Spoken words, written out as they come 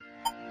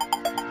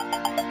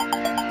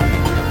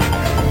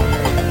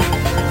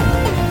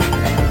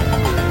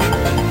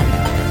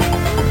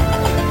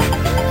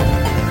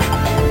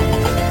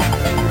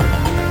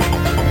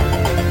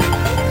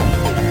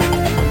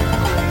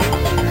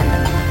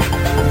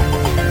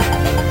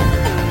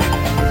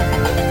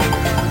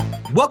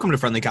Welcome to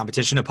Friendly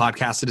Competition, a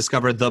podcast to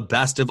discover the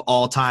best of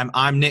all time.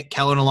 I'm Nick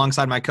Kellen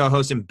alongside my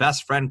co-host and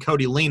best friend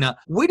Cody Lena.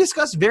 We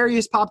discuss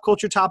various pop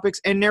culture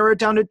topics and narrow it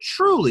down to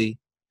truly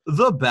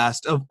the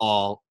best of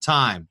all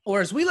time.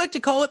 Or as we like to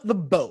call it, the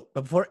boat.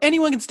 But before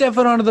anyone can step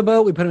foot onto the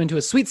boat, we put them into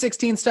a Sweet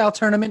 16 style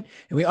tournament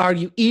and we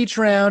argue each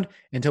round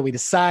until we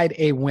decide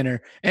a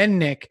winner. And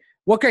Nick,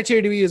 what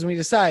criteria do we use when we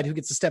decide who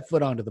gets to step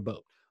foot onto the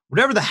boat?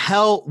 Whatever the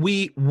hell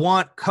we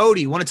want.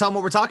 Cody, want to tell them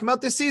what we're talking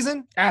about this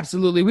season?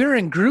 Absolutely. We're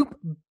in Group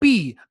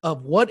B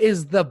of what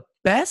is the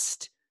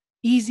best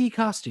easy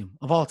costume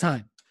of all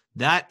time.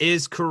 That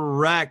is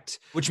correct,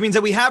 which means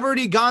that we have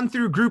already gone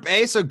through Group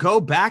A, so go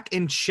back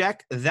and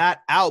check that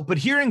out. But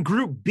here in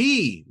Group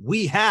B,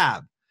 we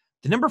have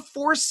the number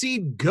 4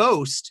 seed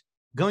Ghost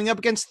going up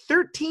against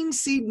 13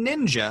 seed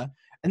Ninja.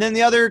 And then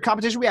the other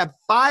competition, we have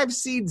 5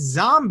 seed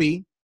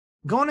Zombie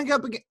going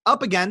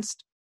up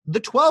against the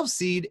 12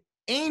 seed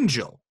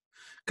Angel.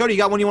 Cody, you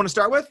got one you want to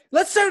start with?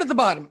 Let's start at the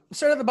bottom.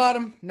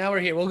 Now we're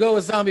here. We'll go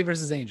with Zombie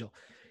versus Angel.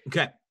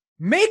 Okay.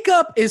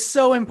 Makeup is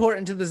so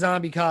important to the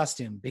zombie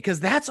costume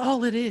because that's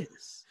all it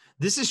is.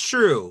 This is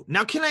true.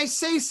 Now, can I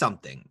say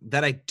something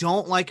that I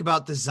don't like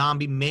about the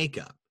zombie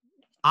makeup?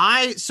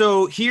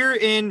 So here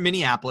in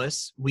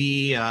Minneapolis,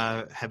 we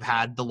have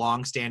had the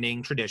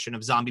long-standing tradition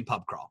of zombie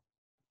pub crawl.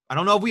 I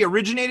don't know if we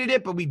originated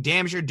it, but we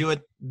damn sure do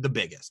it the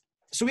biggest.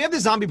 So we have the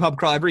zombie pub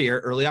crawl every year,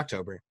 early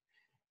October,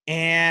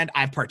 and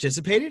I've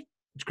participated.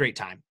 It's a great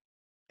time.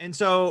 And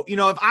so,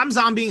 if I'm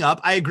zombieing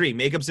up, I agree.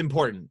 Makeup's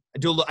important. I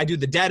do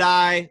the dead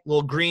eye, a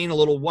little green, a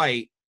little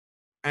white,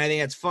 and I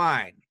think that's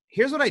fine.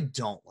 Here's what I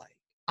don't like.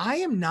 I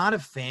am not a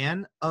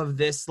fan of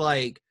this,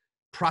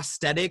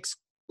 prosthetics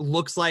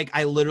looks like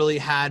I literally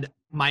had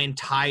my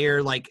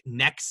entire,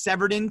 neck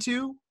severed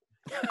into.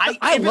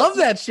 I love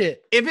that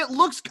shit. If it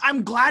looks,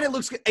 I'm glad it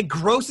looks good. It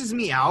grosses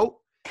me out.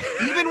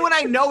 Even when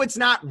I know it's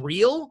not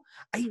real,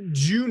 I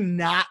do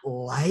not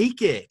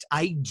like it.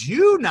 I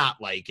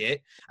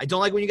don't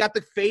like when you got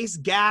the face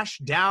gash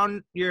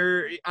down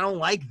I don't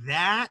like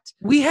that.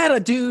 We had a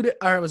dude,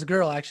 or it was a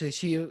girl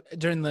actually,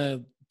 during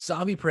the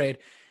zombie parade,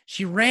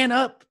 she ran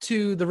up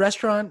to the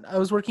restaurant I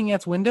was working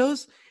at's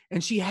windows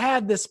and she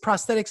had this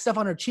prosthetic stuff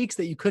on her cheeks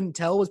that you couldn't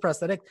tell was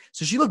prosthetic.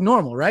 So she looked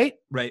normal, right?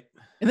 Right.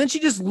 And then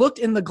she just looked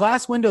in the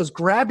glass windows,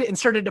 grabbed it and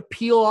started to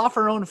peel off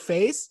her own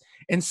face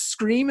and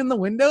scream in the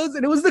windows.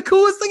 And it was the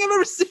coolest thing I've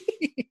ever seen.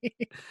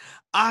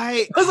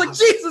 I was like,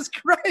 Jesus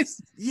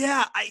Christ.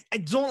 Yeah, I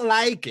don't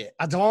like it.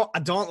 I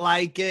don't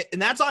like it. And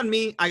that's on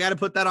me. I got to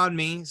put that on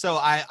me. So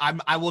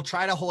I will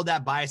try to hold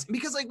that bias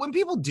because when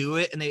people do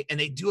it and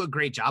they do a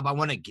great job, I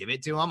want to give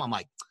it to them. I'm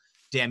like,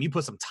 damn, you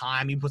put some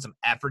time, you put some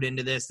effort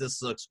into this.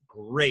 This looks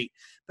great.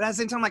 But at the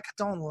same time, I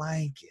don't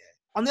like it.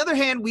 On the other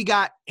hand, we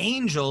got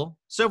Angel.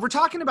 So if we're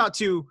talking about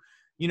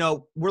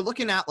we're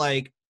looking at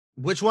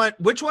which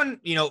one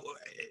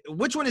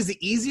is the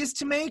easiest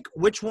to make?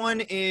 Which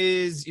one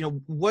is,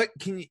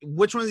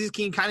 which one of these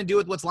can you kind of do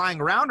with what's lying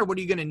around or what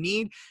are you going to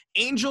need?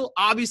 Angel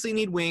obviously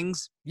need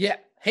wings. Yeah.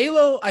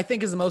 Halo, I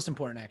think, is the most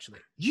important, actually.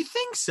 You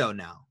think so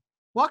now?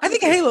 I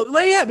think a Halo,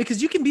 yeah,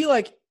 because you can be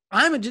like,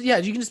 you can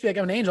just be like,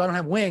 I'm an angel. I don't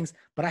have wings,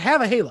 but I have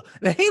a Halo.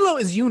 The Halo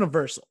is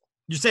universal.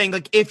 You're saying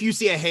if you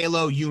see a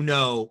Halo,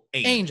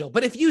 Angel.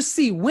 But if you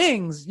see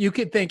wings, you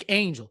could think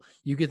Angel.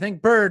 You could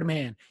think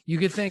Birdman. You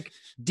could think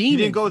Demon. You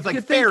didn't go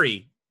with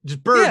Fairy.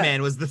 Just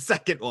Birdman was the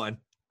second one.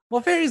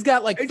 Well, Fairy's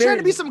got Are you trying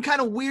to be some kind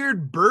of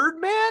weird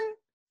Birdman?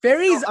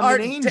 Fairies are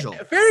an angel.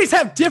 Fairies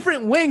have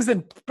different wings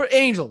than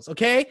angels,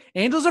 okay?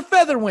 Angels are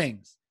feather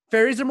wings.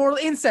 Fairies are more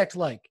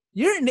insect-like.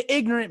 You're an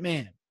ignorant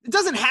man. It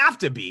doesn't have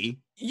to be.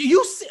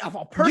 You see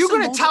a person. You're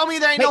gonna tell me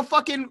there ain't no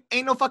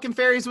fucking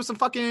fairies with some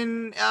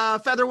fucking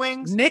feather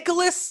wings?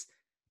 Nicholas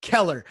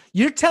Keller,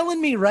 you're telling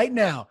me right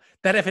now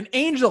that if an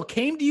angel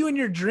came to you in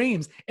your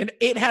dreams and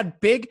it had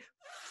big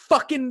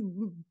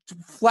fucking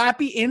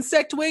flappy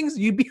insect wings,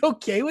 you'd be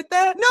okay with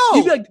that? No,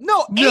 you'd be like,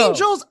 no.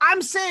 Angels.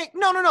 I'm saying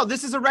no.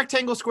 This is a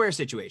rectangle square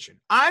situation.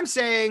 I'm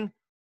saying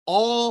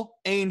all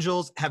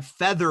angels have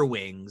feather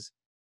wings,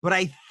 but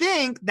I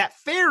think that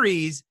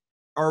fairies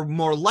are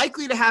more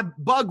likely to have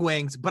bug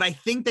wings, but I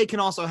think they can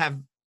also have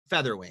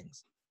feather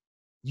wings.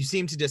 You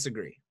seem to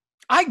disagree.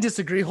 I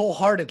disagree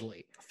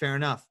wholeheartly. Fair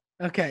enough.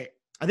 Okay.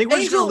 I think we're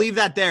just going to leave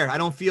that there. I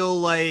don't feel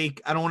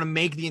like I don't want to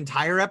make the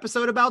entire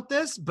episode about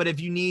this, but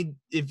if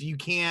you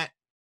can't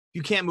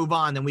move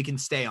on, then we can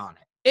stay on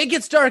it. It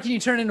gets dark and you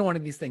turn into one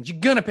of these things.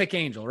 You're going to pick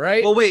Angel,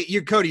 right? Well, wait,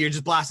 Cody, you're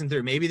just blasting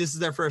through. Maybe this is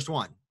their first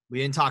one. We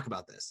didn't talk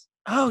about this.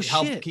 Oh,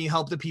 shit. Can you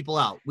help the people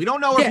out? We don't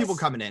know where people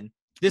coming in.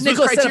 This was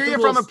Nicholas criteria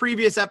from a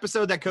previous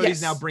episode that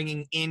Cody's now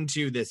bringing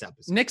into this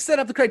episode. Nick set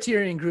up the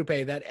criteria in Group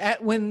A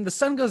that when the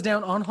sun goes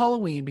down on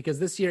Halloween, because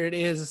this year it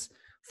is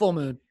full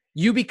moon,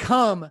 you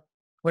become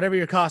whatever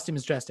your costume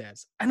is dressed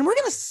as. And we're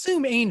going to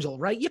assume Angel,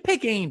 right? You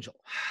pick Angel.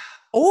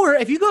 Or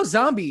if you go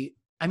zombie,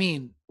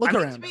 look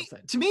around.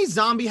 To me,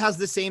 zombie has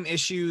the same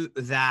issue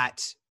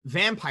that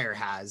vampire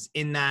has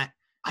in that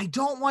I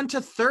don't want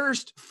to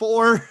thirst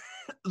for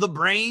the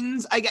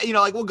brains.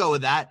 We'll go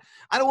with that.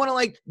 I don't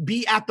want to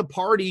be at the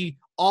party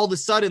all of a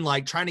sudden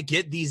like trying to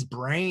get these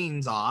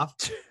brains off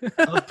of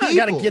I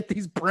gotta people. get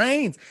these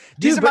brains,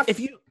 These dude. are my But if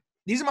you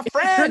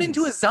friends. turn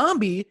into a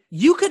zombie,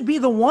 you could be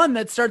the one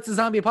that starts the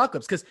zombie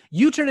apocalypse because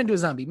you turn into a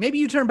zombie. Maybe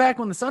you turn back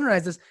when the sun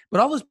rises, but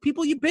all those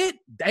people you bit,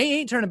 they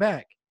ain't turning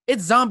back.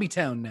 It's zombie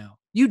town now.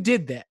 You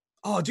did that.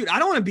 Oh, dude, I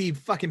don't want to be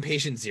fucking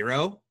patient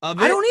zero of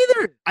it. I don't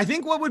either. I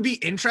think what would be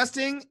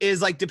interesting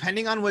is like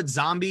depending on what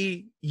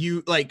zombie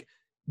you like,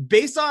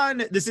 based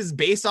on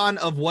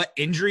of what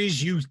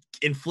injuries you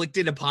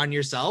inflicted upon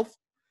yourself.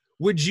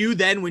 Would you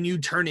then, when you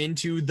turn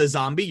into the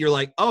zombie, you're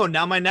like, oh,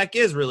 now my neck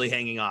is really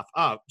hanging off.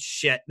 Oh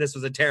shit, this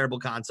was a terrible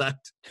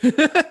concept.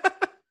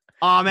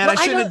 Oh man, Well, I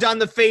shouldn't have done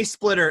the face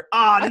splitter.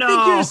 Oh no. I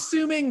think you're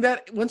assuming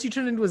that once you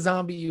turn into a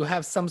zombie, you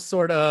have some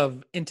sort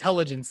of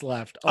intelligence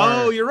left.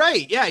 Oh, you're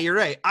right. Yeah, you're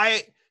right.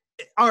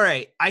 All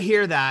right, I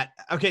hear that.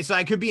 Okay, so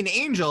I could be an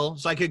angel,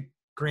 so I could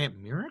grant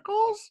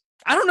miracles?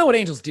 I don't know what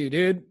angels do,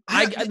 dude.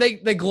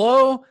 They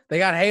glow. They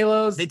got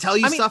halos. They tell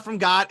you stuff from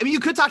God. I mean,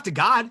 you could talk to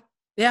God.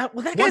 Yeah,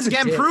 well, that guy's Once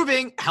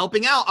again,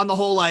 helping out on the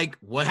whole, like,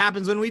 what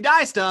happens when we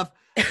die stuff.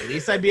 At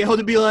least I'd be able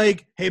to be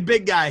like, hey,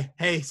 big guy.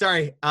 Hey,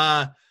 sorry.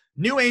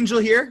 New angel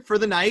here for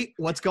the night.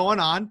 What's going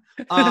on?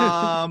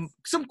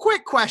 Some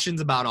quick questions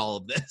about all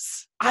of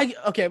this.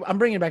 Okay, I'm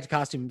bringing it back to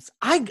costumes.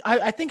 I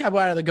think I would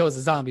rather go as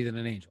a zombie than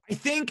an angel. I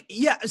think,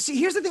 yeah. See,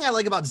 here's the thing I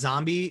like about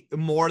zombie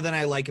more than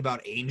I like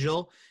about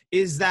angel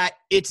is that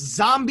it's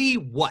zombie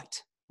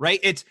what,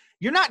 right?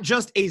 You're not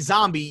just a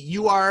zombie.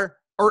 You are,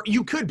 or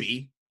you could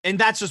be. And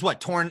that's just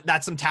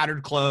that's some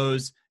tattered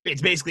clothes.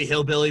 It's basically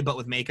hillbilly, but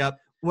with makeup.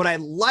 What I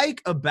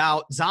like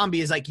about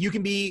zombie is like, you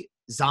can be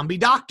zombie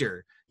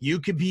doctor.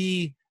 You could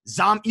be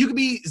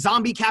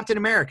zombie Captain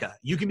America.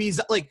 You can be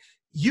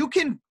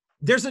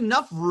there's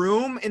enough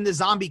room in the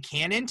zombie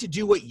canon to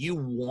do what you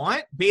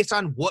want based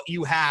on what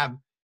you have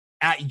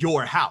at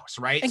your house,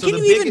 right? And so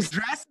can you even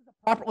dress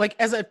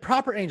as a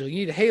proper angel? You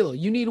need a halo.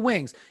 You need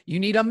wings. You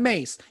need a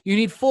mace. You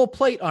need full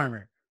plate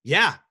armor.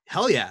 Yeah,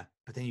 hell yeah.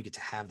 But then you get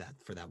to have that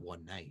for that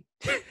one night.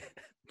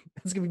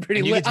 It's gonna be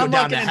pretty lit. And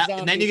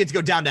then you get to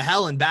go down to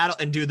hell and battle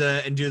and do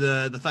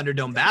the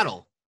Thunderdome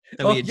battle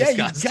that we had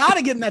discussed. You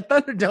gotta get in that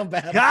Thunderdome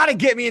battle. Gotta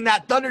get me in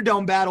that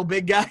Thunderdome battle,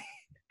 big guy.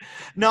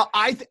 No,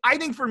 I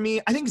think for me,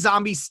 I think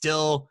zombie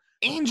still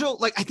angel.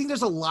 Like I think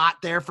there's a lot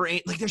there for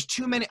like there's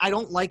too many. I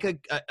don't like a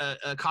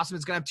costume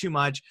that's gonna have too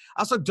much.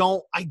 I also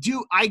don't. I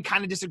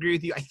kind of disagree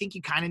with you. I think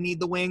you kind of need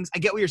the wings. I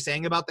get what you're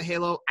saying about the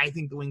halo. I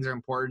think the wings are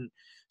important.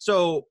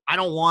 So I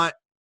don't want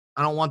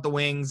the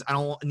wings. I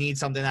don't need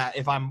something that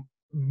if I'm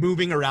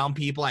moving around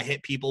people, I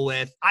hit people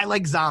with. I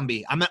like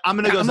zombie. I'm gonna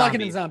go zombie. I'm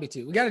locking in zombie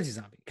too. We gotta do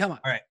zombie. Come on.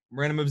 All right.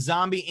 We're gonna move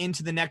zombie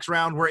into the next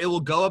round where it will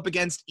go up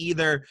against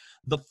either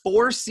the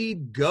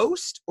 4-seed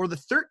Ghost or the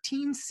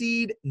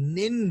 13-seed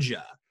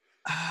Ninja.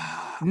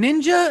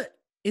 Ninja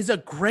is a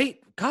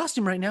great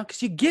costume right now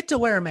because you get to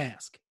wear a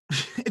mask.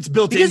 It's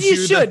built because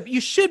into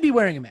you should be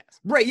wearing a mask.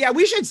 Right. Yeah,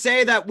 we should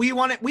say that we've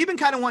been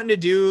kind of wanting to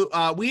do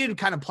we had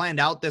kind of planned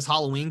out this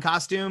Halloween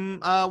costume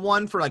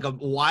one for like a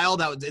while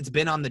it's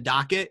been on the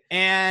docket.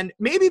 And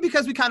maybe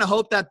because we kind of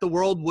hoped that the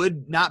world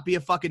would not be a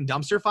fucking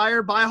dumpster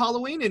fire by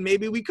Halloween and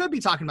maybe we could be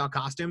talking about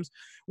costumes.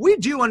 We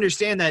do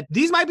understand that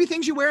these might be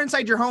things you wear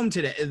inside your home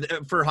today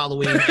for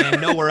Halloween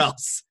and nowhere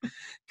else.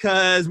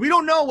 Because we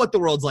don't know what the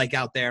world's like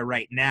out there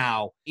right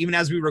now, even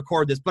as we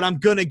record this, but I'm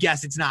going to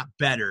guess it's not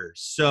better.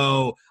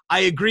 So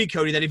I agree,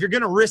 Cody, that if you're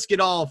going to risk it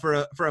all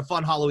for a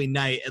fun Halloween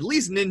night, at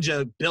least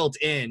Ninja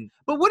built in.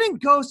 But wouldn't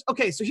Ghost...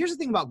 Okay, so here's the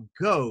thing about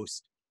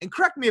Ghost, and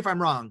correct me if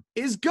I'm wrong.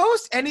 Is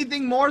Ghost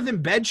anything more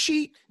than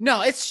bedsheet?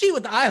 No, it's sheet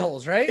with eye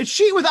holes, right? It's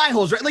sheet with eye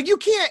holes, right? Like you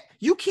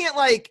can't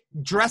like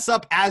dress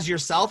up as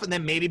yourself and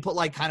then maybe put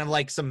like kind of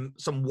like some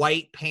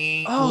white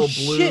paint, a little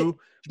blue.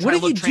 Shit. What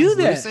if you do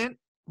that?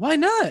 Why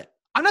not?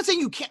 I'm not saying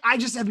you can't. I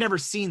just have never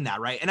seen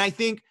that, right? And I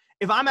think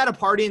if I'm at a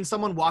party and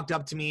someone walked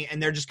up to me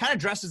and they're just kind of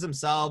dressed as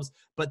themselves,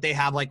 but they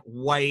have like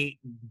white,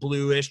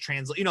 bluish,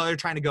 they're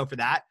trying to go for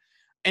that.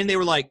 And they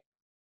were like,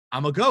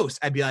 I'm a ghost.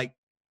 I'd be like,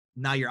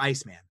 nah, you're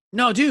Iceman.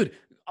 No, dude,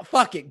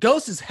 fuck it.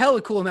 Ghost is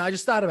hella cool now. I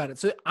just thought about it.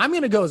 So I'm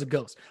going to go as a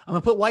ghost. I'm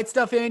going to put white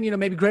stuff in,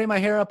 maybe gray my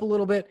hair up a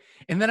little bit.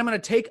 And then I'm going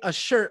to take a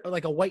shirt,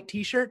 like a white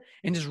t-shirt,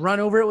 and just run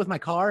over it with my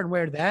car and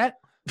wear that.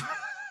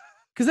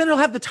 Because then it'll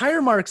have the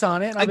tire marks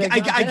on it. I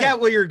get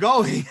where you're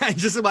going. I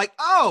just am like,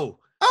 oh,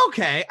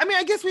 okay. I mean,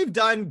 I guess we've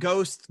done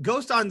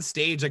Ghost on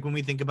stage, like when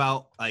we think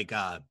about like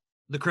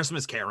the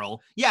Christmas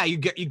Carol. Yeah, you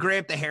gray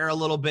up the hair a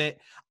little bit.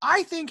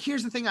 I think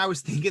here's the thing I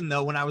was thinking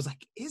though when I was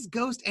like, is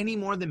Ghost any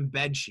more than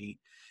bedsheet?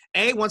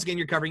 Once again,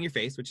 you're covering your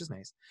face, which is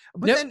nice.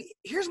 But then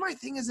here's my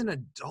thing as an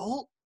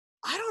adult.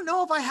 I don't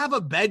know if I have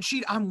a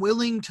bedsheet I'm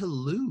willing to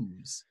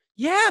lose.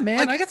 Yeah, man,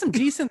 like, I got some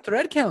decent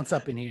thread counts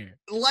up in here.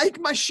 Like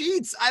my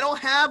sheets, I don't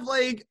have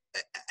like,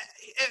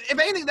 if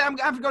anything, then I'm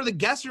gonna have to go to the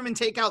guest room and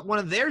take out one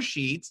of their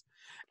sheets.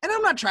 And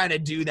I'm not trying to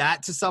do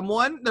that to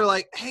someone. They're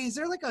like, hey, is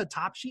there like a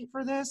top sheet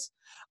for this?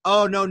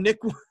 Oh no, Nick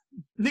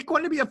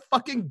wanted to be a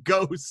fucking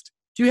ghost.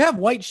 Do you have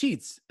white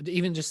sheets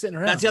even just sitting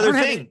around? That's the other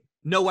thing.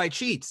 No white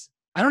sheets.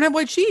 I don't have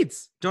white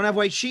sheets. Don't have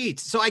white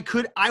sheets. So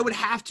I would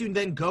have to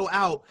then go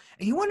out.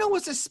 And you want to know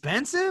what's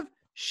expensive?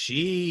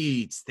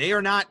 Sheets. They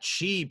are not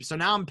cheap. So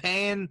now I'm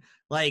paying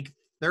like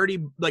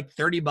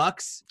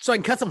 $30. So I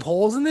can cut some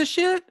holes in this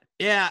shit?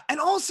 Yeah. And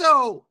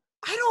also,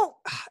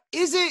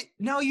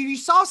 you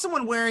saw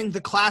someone wearing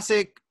the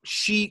classic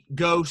sheet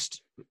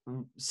ghost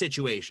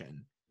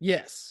situation.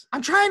 Yes.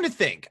 I'm trying to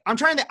think.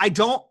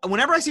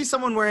 Whenever I see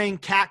someone wearing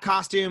cat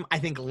costume, I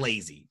think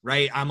lazy,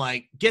 right? I'm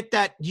like, get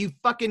that, you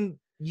fucking,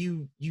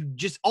 you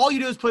just, all you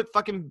do is put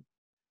fucking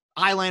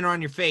eyeliner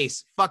on your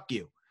face. Fuck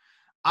you.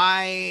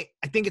 I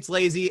think it's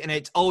lazy, and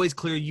it's always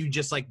clear you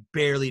just like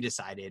barely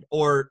decided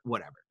or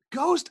whatever.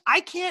 Ghost,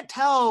 I can't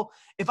tell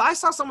if I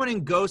saw someone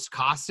in ghost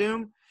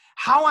costume,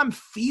 how I'm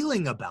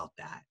feeling about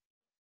that.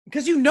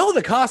 Because you know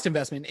the cost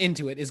investment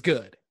into it is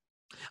good.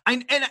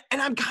 And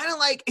I'm kind of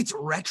like, it's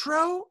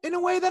retro in a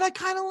way that I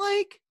kind of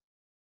like.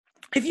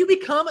 If you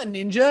become a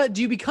ninja,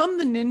 do you become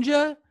the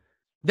ninja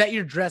that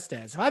you're dressed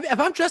as? If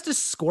I'm dressed as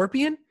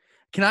Scorpion,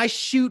 can I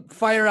shoot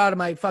fire out of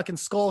my fucking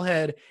skull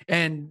head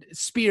and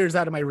spears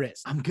out of my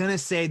wrist? I'm gonna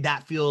say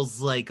that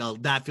feels like a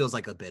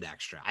bit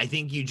extra. I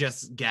think you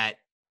just I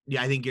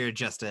think you're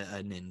just a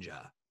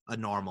ninja, a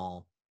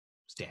normal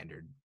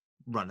standard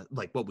run,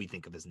 like what we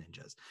think of as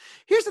ninjas.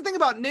 Here's the thing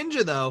about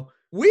ninja though.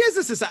 We as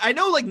a society, I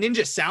know like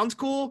ninja sounds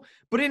cool,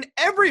 but in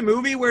every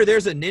movie where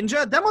there's a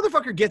ninja, that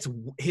motherfucker gets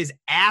his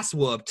ass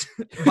whooped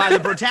by the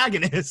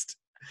protagonist.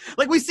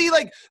 Like we see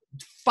like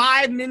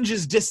 5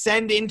 ninjas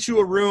descend into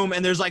a room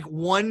and there's like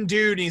one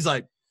dude and he's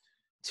like,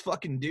 let's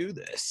fucking do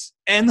this.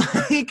 And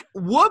like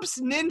whoops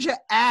ninja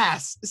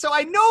ass. So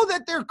I know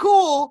that they're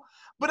cool,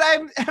 but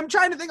I'm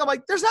trying to think, I'm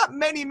like, there's not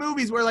many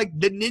movies where like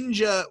the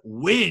ninja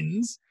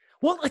wins.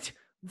 Well, it's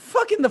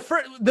fucking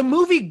the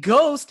movie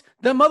Ghost,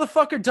 the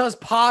motherfucker does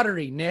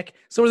pottery, Nick.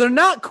 So they're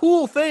not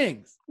cool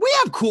things. We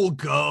have cool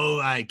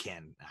I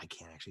can't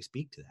actually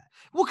speak to that.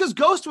 Well, because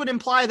Ghost would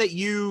imply that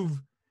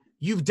you've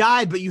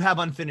died, but you have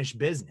unfinished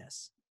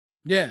business.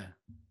 Yeah.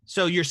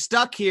 So you're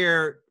stuck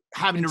here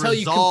having until to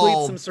resolve. Until you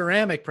complete some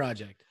ceramic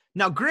project.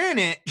 Now,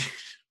 granted,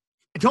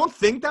 I don't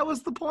think that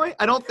was the point.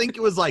 I don't think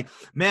it was like,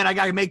 man, I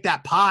got to make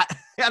that pot.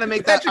 I got to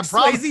make that.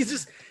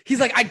 He's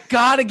like, I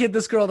got to get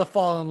this girl to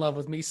fall in love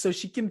with me so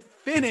she can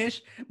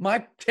finish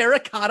my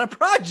terracotta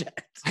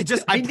project.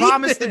 I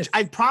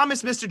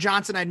promised Mr.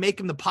 Johnson I'd make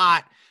him the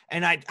pot.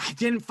 And I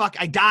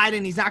died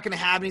and he's not going to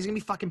have it. He's going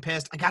to be fucking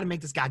pissed. I got to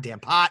make this goddamn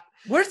pot.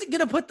 Where's he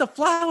going to put the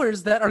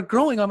flowers that are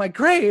growing on my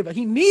grave?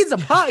 He needs a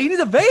pot. He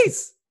needs a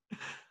vase.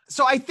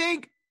 So I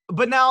think,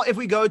 but now if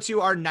we go to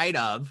our night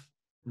of,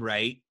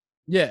 right?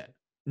 Yeah.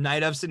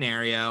 Night of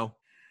scenario.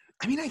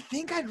 I mean, I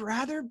think I'd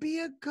rather be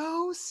a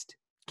ghost.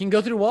 Can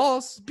go through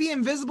walls. Be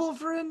invisible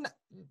for a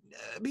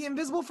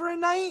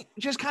night.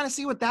 Just kind of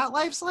see what that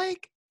life's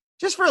like.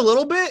 Just for a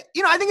little bit.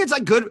 You know, I think it's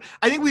like good.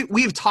 I think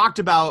we've talked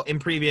about in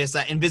previous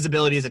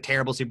invisibility is a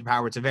terrible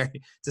superpower.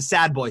 It's a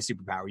sad boy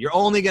superpower. You're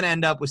only going to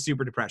end up with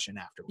super depression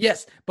afterwards.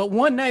 Yes, but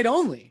one night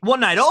only.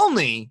 One night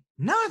only?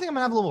 Now I think I'm going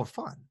to have a little more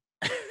fun.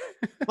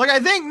 Like, I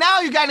think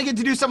now you kind of get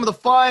to do some of the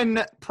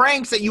fun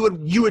pranks that you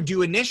would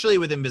do initially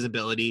with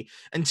invisibility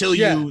until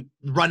you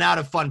run out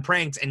of fun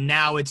pranks. And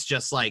now it's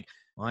just like,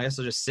 well, I guess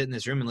I'll just sit in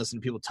this room and listen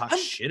to people talk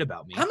shit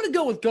about me. I'm going to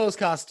go with Ghost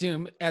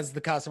costume as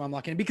the costume I'm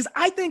locking in because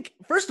I think,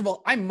 first of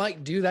all, I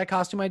might do that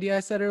costume idea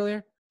I said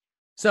earlier.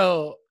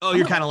 So,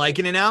 you're kind of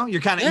liking it now?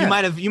 You're kind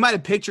of, you might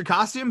have picked your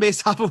costume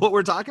based off of what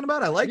we're talking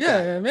about. I like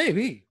that. Yeah,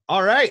 maybe.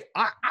 All right.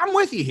 I'm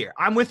with you here.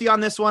 I'm with you on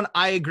this one.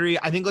 I agree.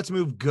 I think let's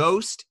move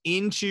Ghost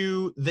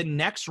into the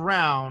next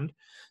round.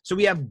 So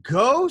we have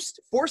Ghost,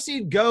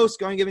 4-seed Ghost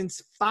going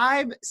against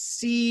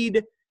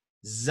 5-seed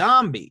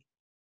Zombie.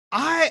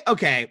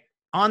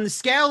 On the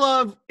scale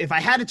of, if I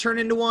had to turn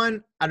into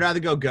one, I'd rather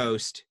go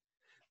Ghost.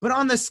 But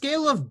on the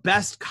scale of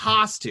best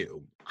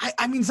costume,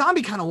 I mean,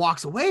 Zombie kind of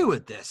walks away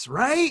with this,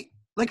 right?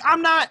 Like, I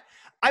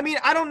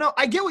don't know.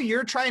 I get what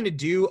you're trying to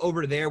do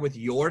over there with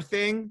your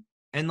thing.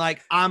 And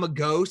like, I'm a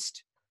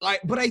ghost.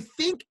 But I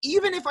think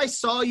even if I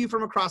saw you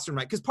from across the room,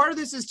 right? Because part of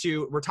this is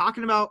too, we're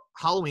talking about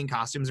Halloween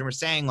costumes and we're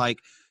saying like,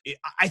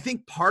 I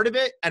think part of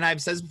it, and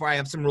I've said this before, I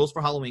have some rules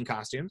for Halloween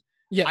costumes.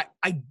 Yeah.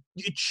 I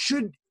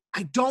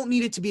don't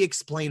need it to be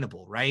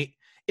explainable, right?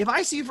 If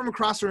I see you from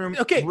across the room.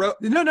 Okay.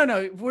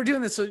 No. We're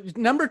doing this. So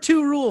number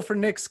 2 rule for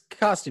Nick's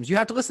costumes. You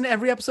have to listen to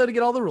every episode to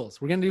get all the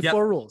rules. We're going to do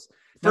 4 rules.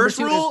 First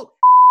rule.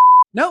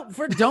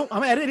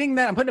 I'm editing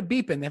that. I'm putting a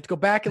beep in. They have to go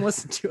back and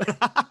listen to it.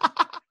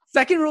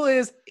 Second rule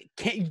is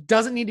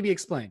doesn't need to be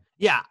explained.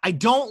 Yeah. I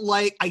don't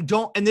like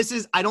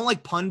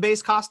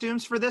pun-based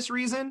costumes for this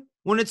reason.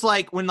 When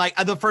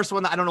the first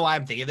one, I don't know why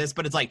I'm thinking of this,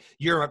 but it's like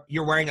you're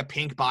wearing a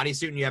pink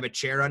bodysuit and you have a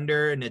chair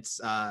under and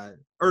it's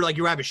or like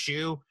you have a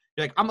shoe.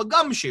 You're like, I'm a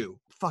gumshoe.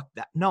 Fuck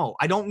that. No,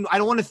 I don't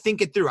want to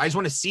think it through. I just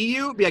want to see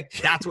you be like,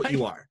 that's what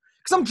you are.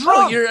 Because I'm drunk.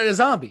 Oh, you're a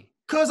zombie.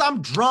 Because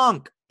I'm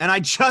drunk. And I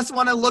just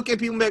want to look at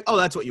people and be like, oh,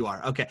 that's what you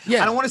are. Okay.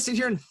 Yeah. I don't want to sit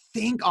here and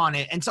think on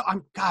it. And so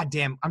I'm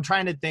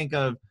trying to think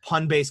of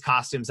pun-based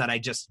costumes that I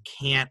just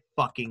can't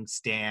fucking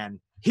stand.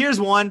 Here's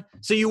one.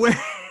 So you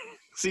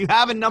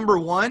have a number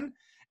 1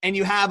 and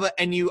you have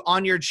and you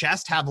on your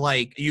chest have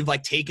like you've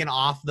like taken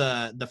off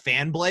the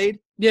fan blade.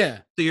 Yeah.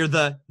 So you're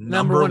the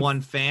number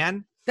one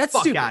fan. That's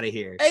Fuck stupid. out of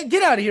here. Hey,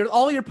 get out of here with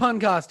all your pun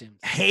costumes.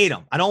 Hate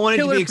them. I don't want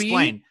Killer it to be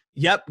explained. B?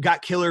 Yep,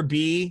 got Killer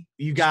B.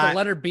 You got the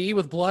letter B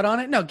with blood on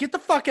it. No, get the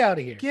fuck out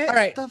of here. Get all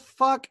right. the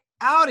fuck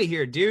out of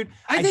here, dude.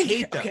 I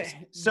hate those.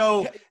 Okay.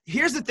 So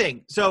here's the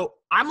thing. So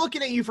I'm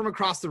looking at you from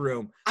across the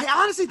room. I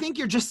honestly think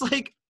you're just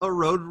like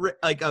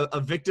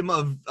a victim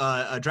of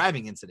a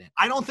driving incident.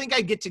 I don't think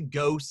I get to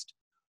ghost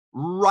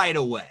right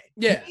away.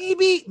 Yeah.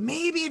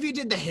 Maybe if you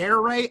did the hair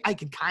right, I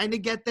could kind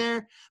of get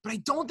there, but I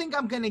don't think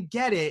I'm going to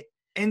get it.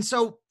 And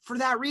so for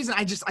that reason,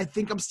 I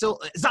think I'm still,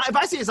 if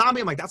I see a zombie,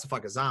 I'm like, that's a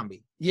fucking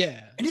zombie.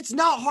 Yeah. And it's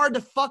not hard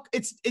to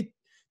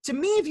to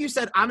me, if you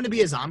said I'm going to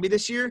be a zombie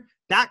this year,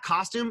 that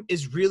costume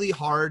is really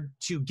hard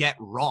to get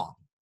wrong.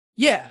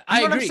 Yeah,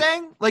 you know agree. What I'm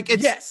saying? Like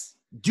it's yes.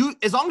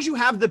 As long as you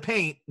have the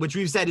paint, which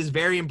we've said is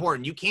very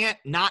important. You can't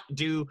not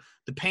do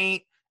the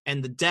paint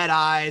and the dead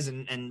eyes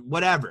and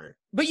whatever.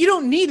 But you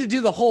don't need to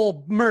do the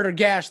whole murder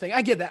gash thing.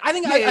 I get that. I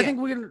think I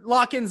think we can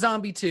lock in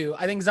Zombie 2.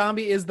 I think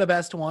Zombie is the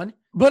best one.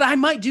 But I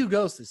might do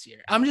Ghost this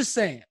year. I'm just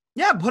saying.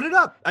 Yeah, put it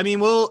up. I mean,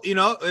 we'll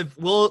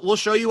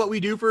show you what we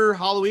do for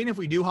Halloween. If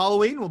we do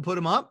Halloween, we'll put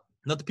them up.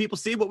 Let the people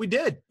see what we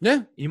did.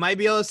 Yeah. You might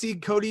be able to see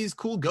Cody's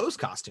cool ghost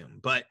costume.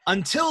 But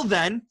until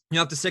then,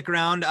 you'll have to stick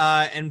around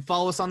and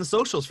follow us on the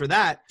socials for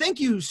that. Thank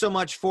you so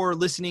much for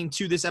listening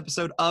to this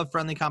episode of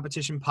Friendly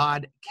Competition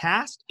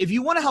Podcast. If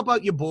you want to help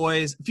out your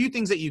boys, a few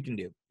things that you can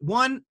do.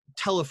 One,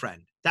 tell a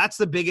friend. That's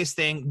the biggest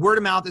thing. Word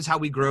of mouth is how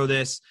we grow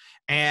this.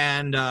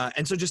 And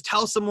so just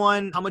tell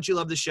someone how much you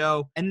love the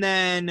show. And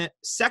then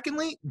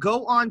secondly,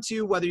 go on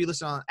to whether you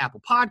listen on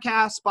Apple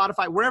Podcasts,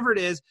 Spotify, wherever it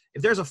is.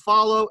 If there's a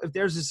follow, if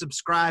there's a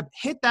subscribe,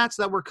 hit that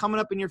so that we're coming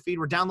up in your feed.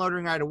 We're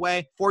downloading right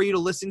away for you to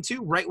listen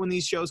to right when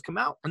these shows come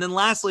out. And then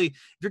lastly,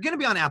 if you're going to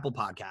be on Apple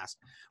Podcasts,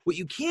 what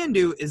you can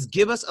do is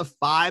give us a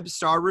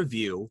 5-star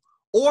review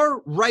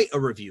or write a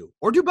review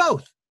or do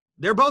both.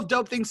 They're both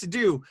dope things to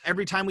do.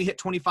 Every time we hit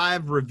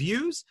 25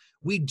 reviews,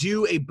 we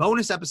do a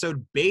bonus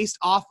episode based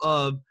off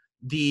of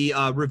the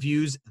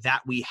reviews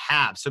that we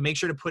have. So make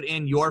sure to put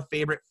in your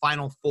favorite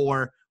Final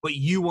 4, what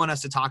you want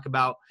us to talk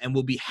about, and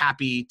we'll be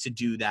happy to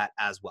do that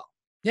as well.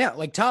 Yeah,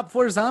 like top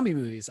 4 zombie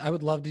movies. I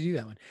would love to do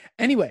that one.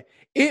 Anyway,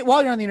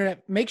 while you're on the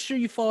internet, make sure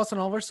you follow us on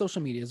all of our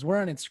social medias.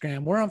 We're on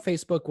Instagram, we're on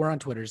Facebook, we're on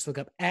Twitter. Just look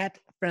up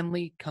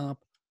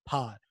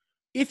 @FriendlyCompPod.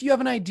 If you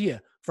have an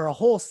idea for a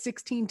whole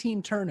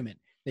 16-team tournament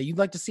that you'd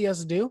like to see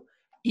us do,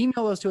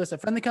 email those to us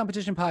at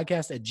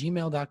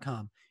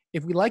friendlycompetitionpodcast@gmail.com.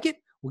 If we like it,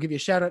 we'll give you a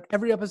shout out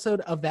every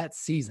episode of that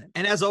season.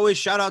 And as always,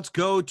 shout outs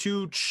go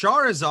to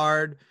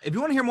Charizard. If you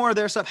want to hear more of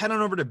their stuff, head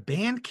on over to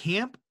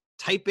Bandcamp,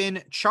 type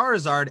in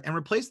Charizard, and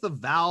replace the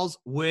vowels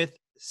with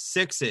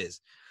 6s.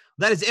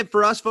 That is it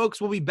for us,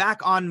 folks. We'll be back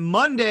on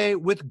Monday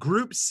with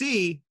Group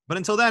C. But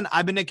until then,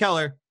 I've been Nick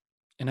Keller.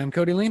 And I'm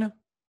Cody Lena.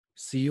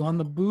 See you on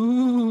the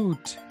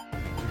boot.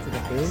 For the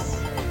boot.